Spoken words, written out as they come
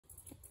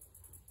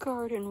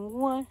garden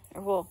one,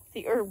 or well,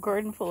 the herb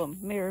garden full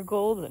of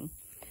marigolds, and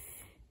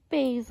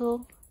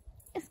basil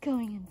is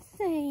going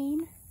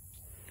insane.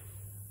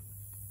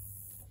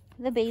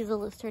 The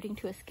basil is starting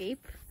to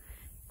escape.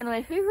 And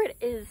my favorite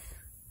is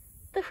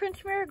the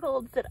French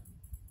marigolds that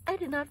I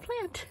did not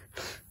plant.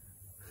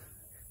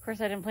 Of course,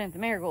 I didn't plant the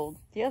marigolds,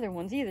 the other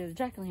ones either, the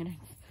jack-o'-lanterns.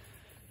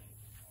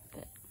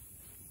 But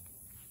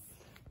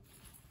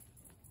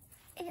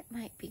it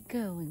might be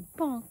going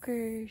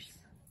bonkers.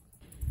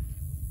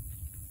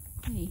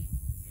 The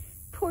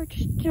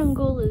porch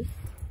jungle is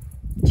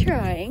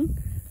trying.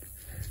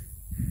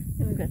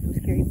 And we've got some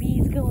scary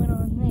bees going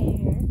on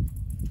there.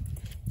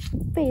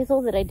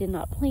 Basil that I did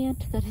not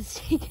plant that has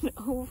taken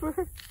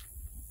over.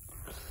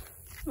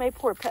 My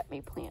poor pet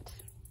me plant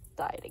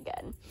died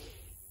again.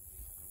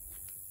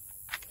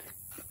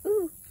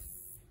 Ooh,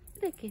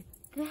 look at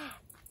that.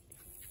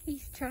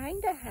 He's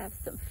trying to have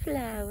some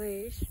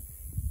flowers.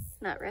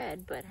 Not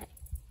red, but hey,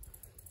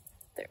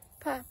 they're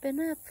popping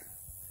up.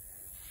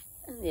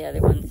 And the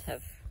other ones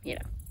have, you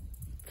know,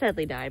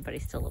 sadly died, but I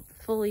still love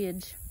the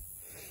foliage.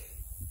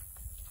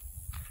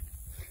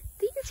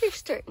 These are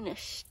starting to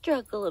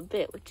struggle a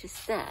bit, which is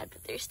sad,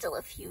 but there's still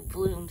a few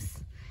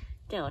blooms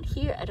down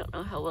here. I don't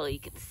know how well you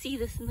can see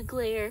this in the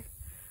glare.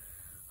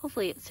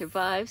 Hopefully it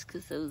survives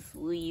because those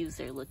leaves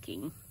are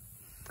looking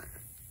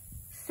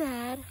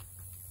sad.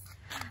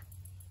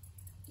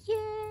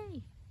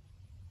 Yay!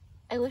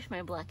 I wish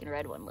my black and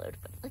red one would,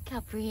 but look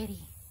how pretty.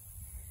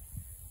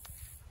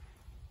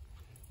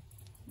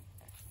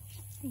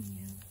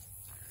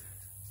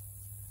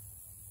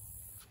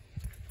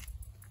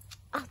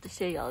 I'll have to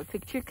show y'all a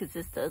picture because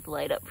this does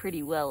light up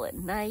pretty well at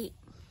night.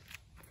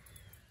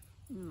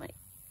 My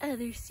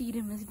other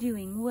sedum is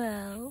doing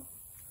well.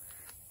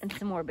 And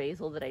some more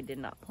basil that I did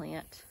not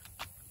plant.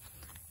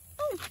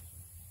 Oh.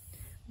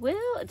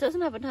 Well, it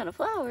doesn't have a ton of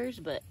flowers,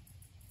 but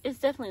it's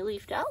definitely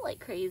leafed out like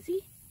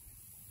crazy.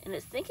 And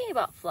it's thinking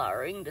about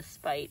flowering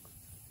despite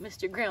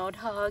Mr.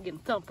 Groundhog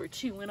and Thumper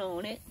chewing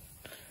on it.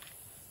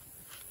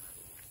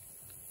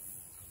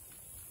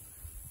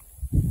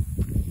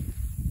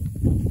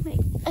 My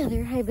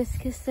other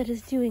hibiscus that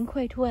is doing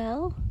quite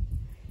well.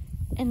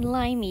 And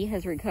Limey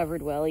has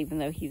recovered well, even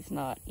though he's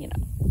not, you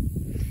know,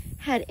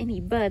 had any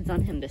buds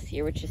on him this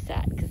year, which is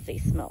sad because they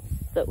smell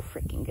so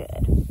freaking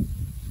good.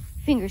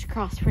 Fingers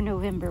crossed for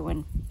November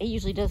when it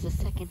usually does a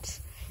second,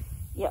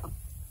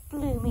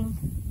 blooming.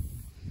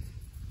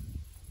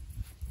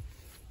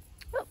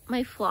 Oh,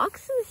 my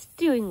phlox is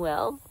doing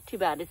well. Too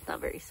bad it's not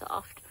very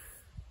soft.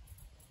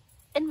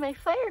 And my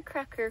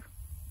firecracker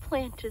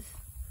plant is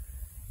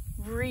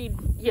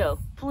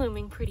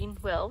blooming pretty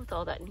well with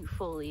all that new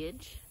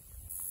foliage.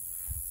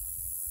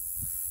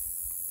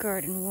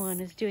 Garden 1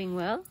 is doing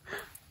well.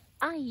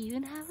 I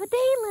even have a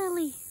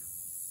daylily.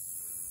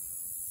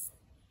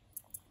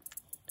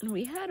 And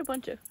we had a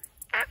bunch of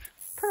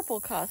purple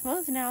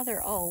cosmos. Now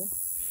they're all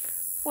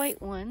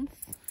white ones.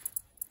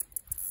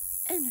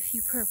 And a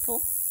few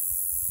purple.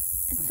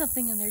 And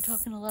something in there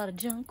talking a lot of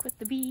junk with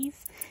the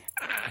bees.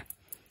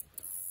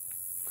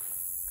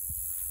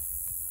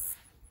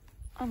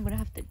 I'm gonna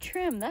have to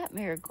trim that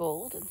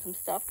marigold and some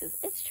stuff because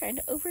it's trying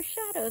to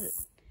overshadow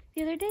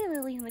the other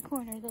daylily in the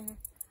corner there.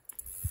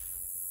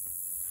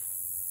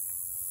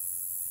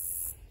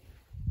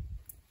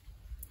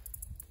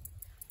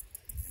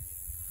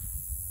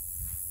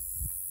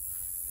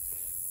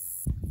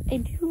 I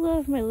do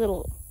love my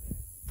little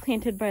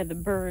planted by the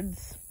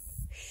birds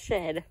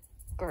shed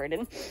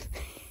garden.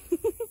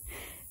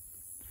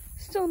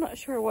 Still not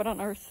sure what on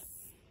earth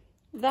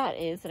that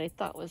is that I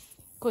thought was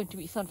going to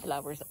be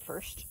sunflowers at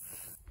first.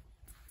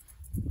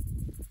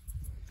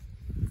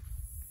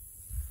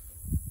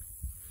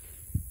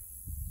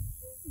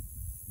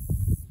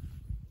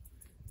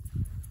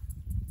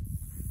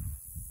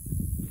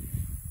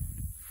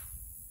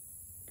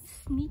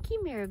 Sneaky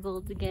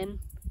marigolds again.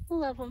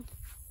 Love them.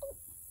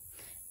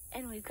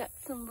 And we've got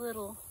some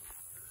little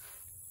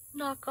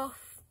knockoff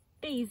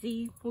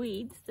daisy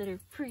weeds that are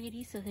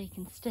pretty so they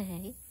can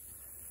stay.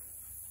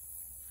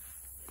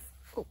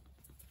 Oh,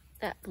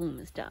 that bloom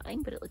is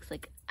dying, but it looks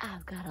like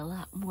I've got a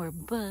lot more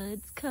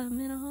buds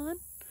coming on.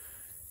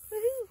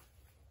 Woohoo!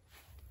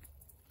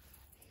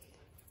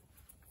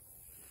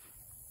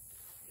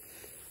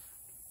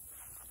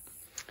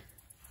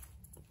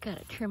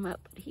 Gotta trim up,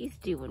 but he's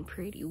doing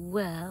pretty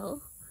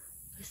well.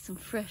 With some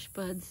fresh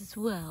buds as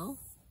well.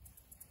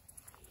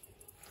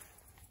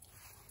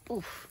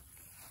 Oof.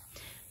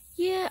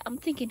 Yeah, I'm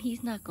thinking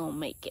he's not gonna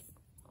make it,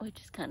 which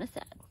is kind of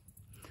sad.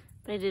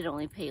 But I did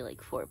only pay like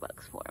 $4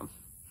 for him.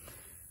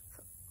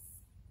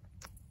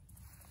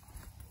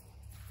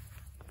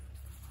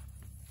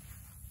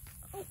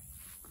 Oh,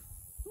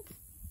 it's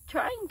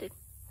trying to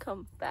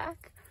come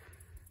back.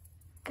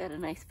 Got a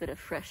nice bit of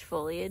fresh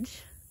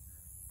foliage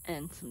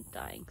and some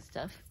dying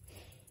stuff.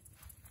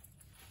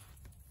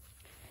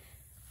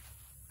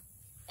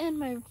 And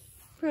my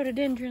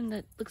rhododendron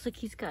that looks like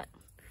he's got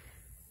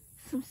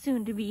some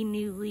soon-to-be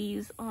new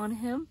leaves on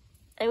him.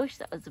 I wish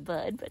that was a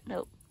bud, but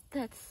nope.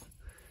 That's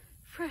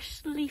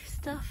fresh leaf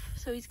stuff,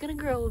 so he's gonna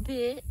grow a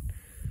bit.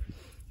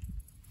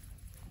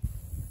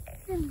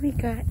 And we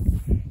got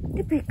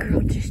the big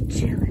girl just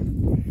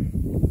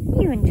chilling.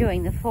 You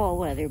enjoying the fall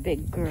weather,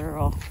 big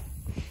girl.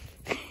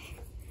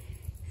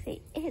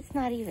 See, it's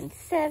not even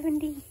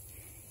 70.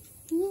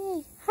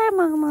 Yay. Hi,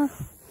 Mama.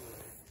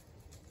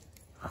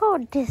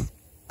 Hold this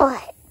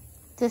butt.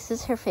 This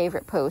is her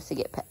favorite pose to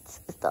get pets,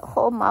 is to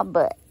hold my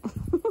butt.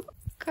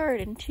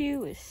 Garden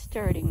 2 is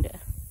starting to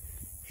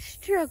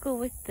struggle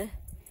with the,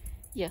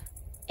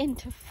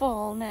 into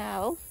fall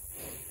now.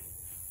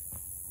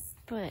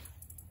 But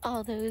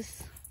all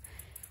those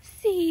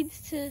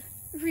seeds to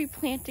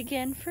replant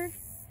again for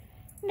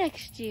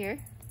next year.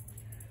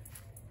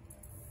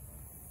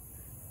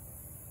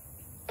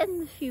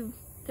 And the few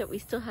that we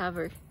still have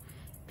are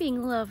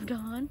being loved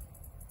on.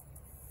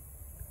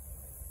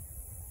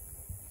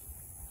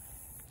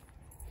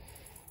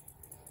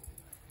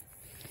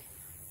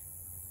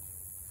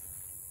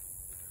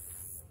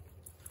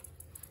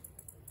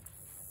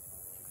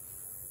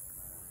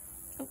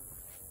 Oh,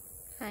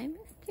 hi,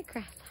 Mr.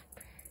 Grasshopper.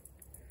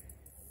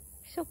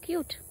 So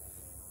cute.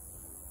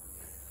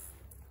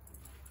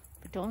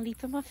 But don't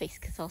leap in my face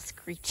because I'll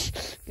screech.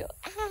 Go,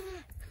 ah!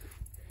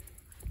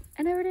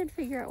 I never did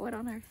figure out what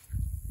on earth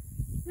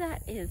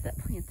that is that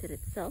planted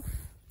itself.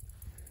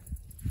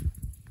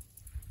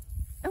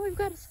 And we've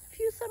got a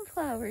few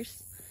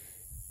sunflowers.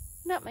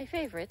 Not my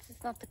favorites.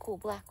 It's not the cool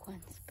black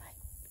ones, but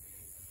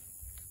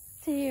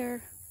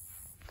they're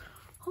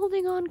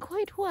holding on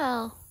quite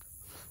well.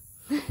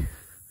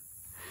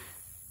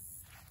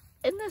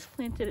 And this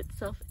planted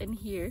itself in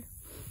here.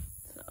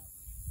 So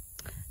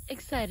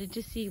excited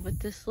to see what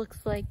this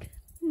looks like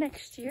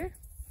next year.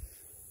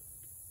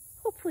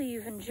 Hopefully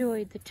you've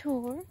enjoyed the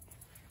tour.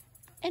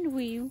 And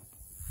we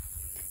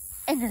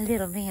and the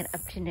little man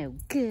up to no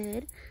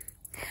good,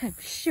 I'm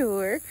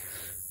sure.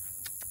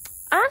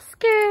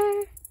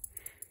 Oscar!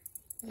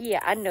 Yeah,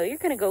 I know you're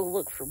gonna go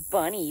look for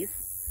bunnies.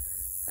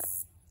 So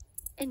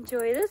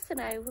enjoy this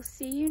and I will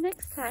see you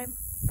next time.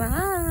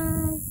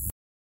 Bye!